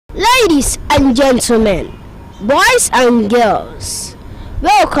Ladies and gentlemen, boys and girls,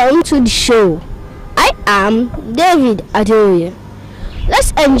 welcome to the show. I am David Adoye.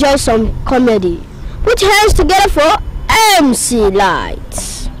 Let's enjoy some comedy. Put hands together for MC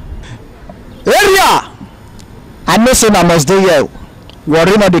Lights. Area! I know say I must do here.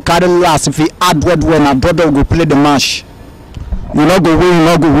 Worry not the carry last if he add word when my brother will play the match. You not go win, you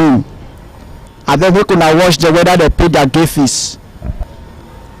not go win. I bet we could watch the weather they pay their gay fees.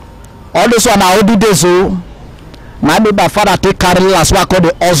 All this one I will do this so maybe my father take carry last what I call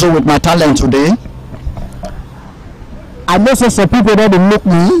the hustle with my talent today. I know some people that they make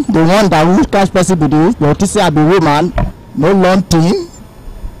me the one that will catch person with this. They will say I be woman, no long team,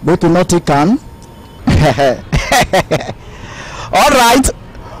 they cannot take on. All right,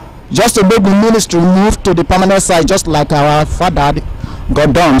 just to make the ministry move to the permanent side, just like our father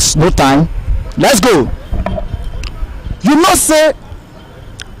got done. No time. Let's go. You know, say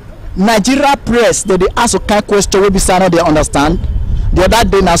Nigeria press they ask a kind question. We be saying they understand. The other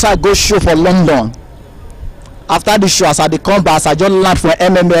day, now so I go show for London. After the show, as I come back, I just land from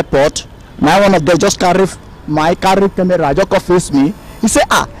MM airport. Now one of them just carry camera, just come face me. He say,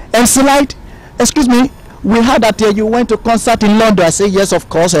 MC Light, excuse me. We heard that you went to concert in London. I say, yes, of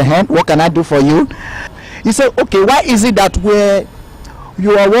course. What can I do for you? He said, okay, why is it that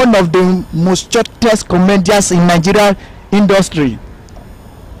you are one of the most shortest comedians in Nigeria industry?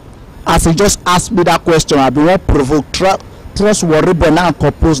 As he just asked me that question, I be what provoked. Trust worry, but now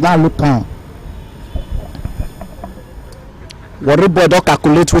compose, now look down. Worry, boy, don't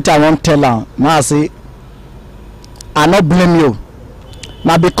calculate what I want to tell her. Now I say, I not blame you.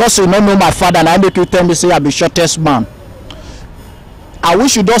 Now because you don't know my father and I make you tell me say I be shortest man. I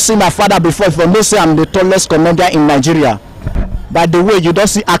wish you don't see my father before if you don't say I'm the tallest comedian in Nigeria. By the way, you don't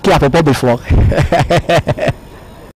see Aki Apopo before.